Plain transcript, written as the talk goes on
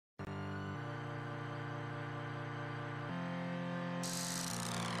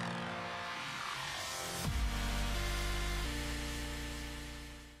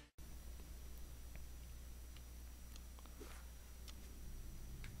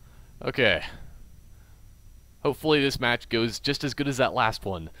Okay. Hopefully this match goes just as good as that last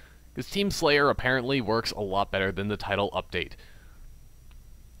one, because Team Slayer apparently works a lot better than the title update.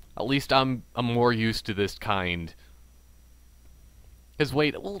 At least I'm more used to this kind. Because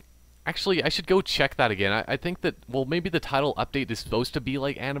wait, well, actually I should go check that again. I think that, well, maybe the title update is supposed to be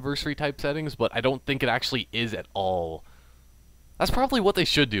like anniversary type settings, but I don't think it actually is at all. That's probably what they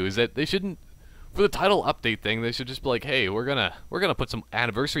should do, is that they shouldn't, for the title update thing, they should just be like, hey, we're gonna put some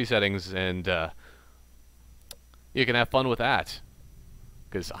anniversary settings, and you can have fun with that.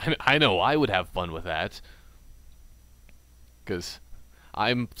 Because I know I would have fun with that. Because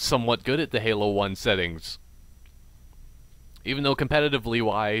I'm somewhat good at the Halo 1 settings. Even though competitively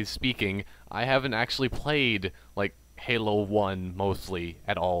wise speaking, I haven't actually played like Halo 1 mostly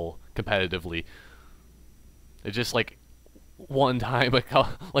at all competitively. It's just like one time,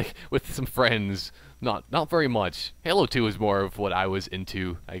 like with some friends, not very much. Halo 2 is more of what I was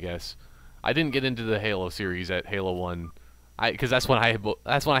into, I guess. I didn't get into the Halo series at Halo 1, because that's when I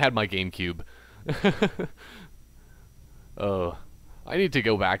had my GameCube. Oh, I need to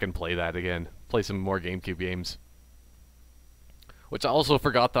go back and play that again. Play some more GameCube games. Which I also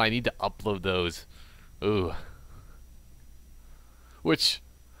forgot that I need to upload those. Ooh. Which,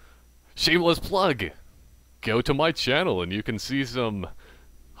 shameless plug. Go to my channel and you can see some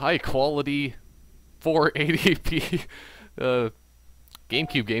high quality 480p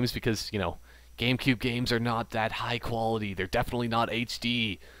GameCube games, because, you know, GameCube games are not that high quality. They're definitely not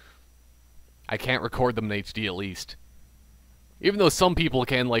HD. I can't record them in HD, at least. Even though some people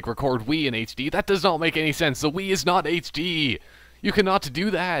can, like, record Wii in HD, that does not make any sense. The Wii is not HD. You cannot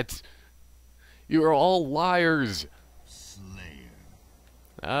do that. You are all liars. Slayer.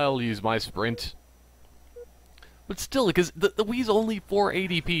 I'll use my sprint. But still, because the Wii's only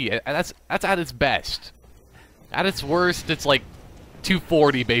 480p, and that's at its best. At its worst, it's like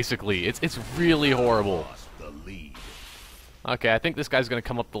 240 basically. It's really horrible. Okay, I think this guy's gonna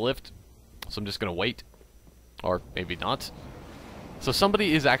come up the lift, so I'm just gonna wait, or maybe not. So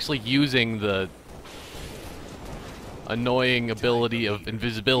somebody is actually using the annoying ability of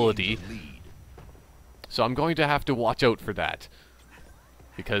invisibility, so I'm going to have to watch out for that,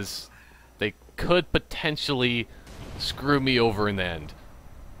 because they could potentially screw me over in the end.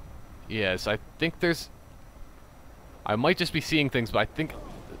 Yes, I think I might just be seeing things, but I think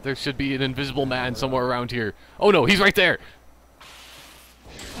there should be an invisible man somewhere around here. Oh no, he's right there!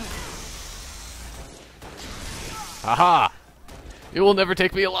 Haha! You will never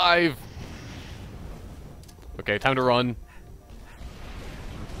take me alive! Okay, time to run.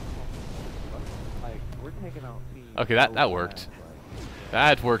 Okay, that worked.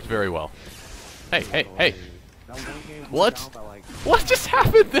 That worked very well. Hey, hey, hey! What? What just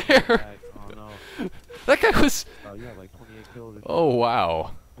happened there? That guy was... Oh,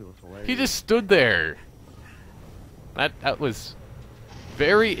 wow. He just stood there. That was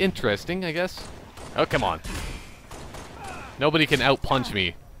very interesting, I guess. Oh, come on. Nobody can out-punch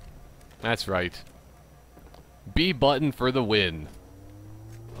me. That's right. B button for the win.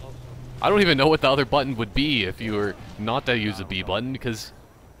 I don't even know what the other button would be if you were not to use the B button, because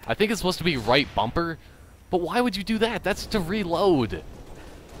I think it's supposed to be right bumper. But why would you do that? That's to reload.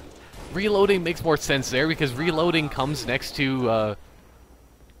 Reloading makes more sense there, because reloading comes next to,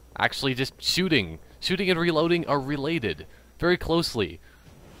 actually just shooting. Shooting and reloading are related very closely.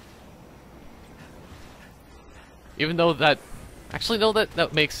 Even though that... Actually, no,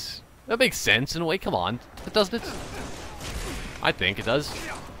 that makes sense in a way. Come on. Doesn't it? I think it does.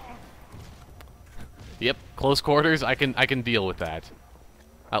 Yep, close quarters, I can deal with that.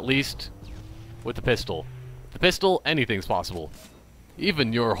 At least with the pistol. The pistol, anything's possible.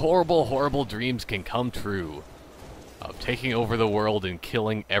 Even your horrible, horrible dreams can come true. Of taking over the world and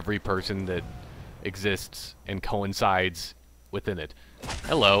killing every person that exists and coincides within it.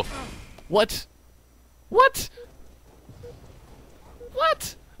 Hello. What? What?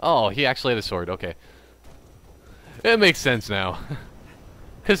 What? Oh, he actually had a sword, okay. It makes sense now.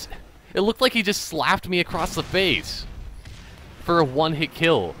 Because it looked like he just slapped me across the face for a one-hit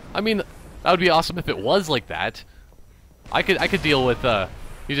kill. I mean, that would be awesome if it was like that. I could deal with,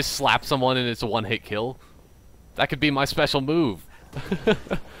 you just slap someone and it's a one-hit kill. That could be my special move.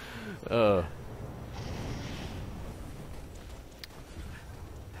 But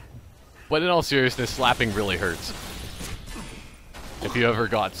in all seriousness, slapping really hurts. If you ever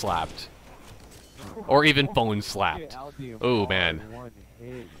got slapped. Or even phone slapped. Oh, man.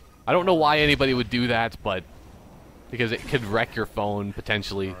 I don't know why anybody would do that, but... because it could wreck your phone,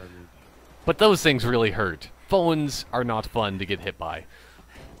 potentially. But those things really hurt. Phones are not fun to get hit by.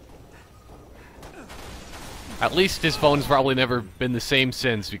 At least his phone's probably never been the same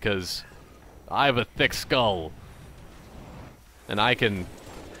since, because I have a thick skull. And I can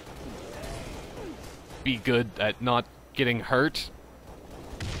be good at not getting hurt.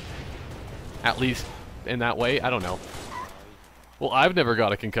 At least in that way. I don't know. Well, I've never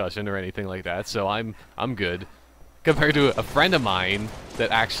got a concussion or anything like that, so I'm good. Compared to a friend of mine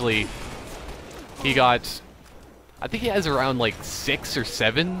that actually, he got, I think he has around like 6 or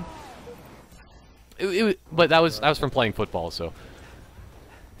 7. But that was from playing football, so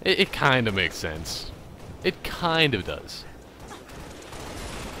it kind of makes sense. It kind of does.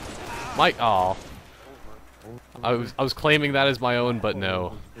 I was claiming that as my own, but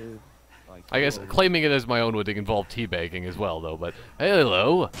no. I guess claiming it as my own would involve teabagging as well, though. But hey,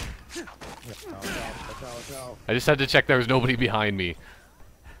 hello. I just had to check there was nobody behind me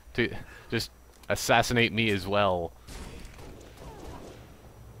to just assassinate me as well.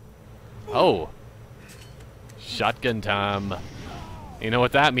 Oh, shotgun time. You know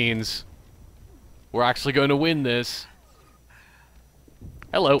what that means? We're actually going to win this.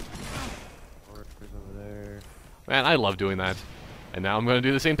 Hello. Man, I love doing that. And now I'm going to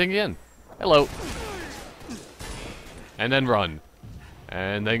do the same thing again. Hello. And then run.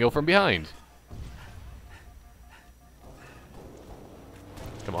 And then go from behind.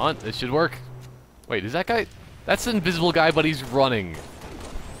 Come on, this should work. Wait, is that guy? That's the invisible guy, but he's running.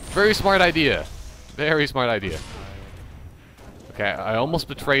 Very smart idea. Very smart idea. Okay, I almost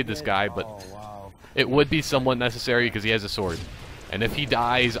betrayed this guy, but it would be somewhat necessary because he has a sword. And if he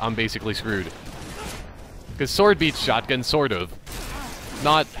dies, I'm basically screwed. Because sword beats shotgun, sort of.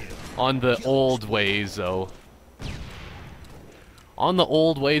 Not on the old ways, though. On the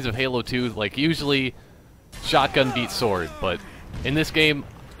old ways of Halo 2, like, usually shotgun beats sword, but in this game,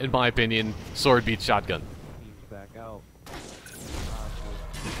 in my opinion, sword beats shotgun.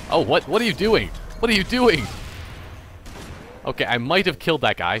 Oh, what are you doing? What are you doing? Okay, I might have killed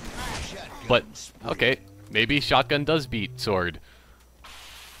that guy, but, okay, maybe shotgun does beat sword.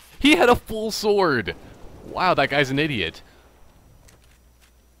 He had a full sword! Wow, that guy's an idiot.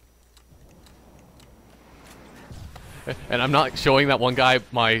 And I'm not showing that one guy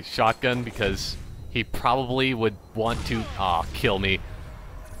my shotgun because he probably would want to, kill me.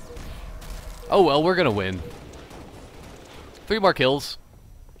 Oh well, we're gonna win. 3 more kills.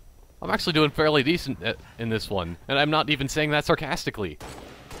 I'm actually doing fairly decent in this one, and I'm not even saying that sarcastically.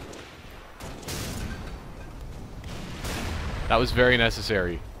 That was very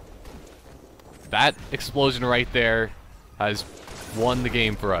necessary. That explosion right there has won the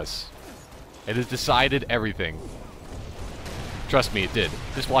game for us. It has decided everything. Trust me, it did.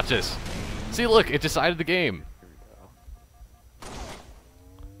 Just watch this. See, look, it decided the game.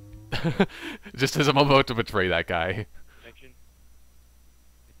 Just as I'm about to betray that guy.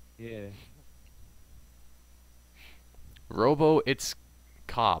 Yeah. Robo, it's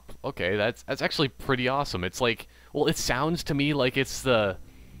cop. Okay, that's actually pretty awesome. It's like, well, it sounds to me like it's the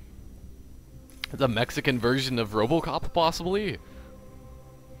Mexican version of RoboCop, possibly.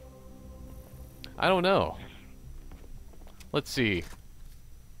 I don't know. Let's see.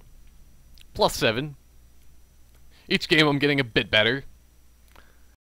 +7. Each game I'm getting a bit better.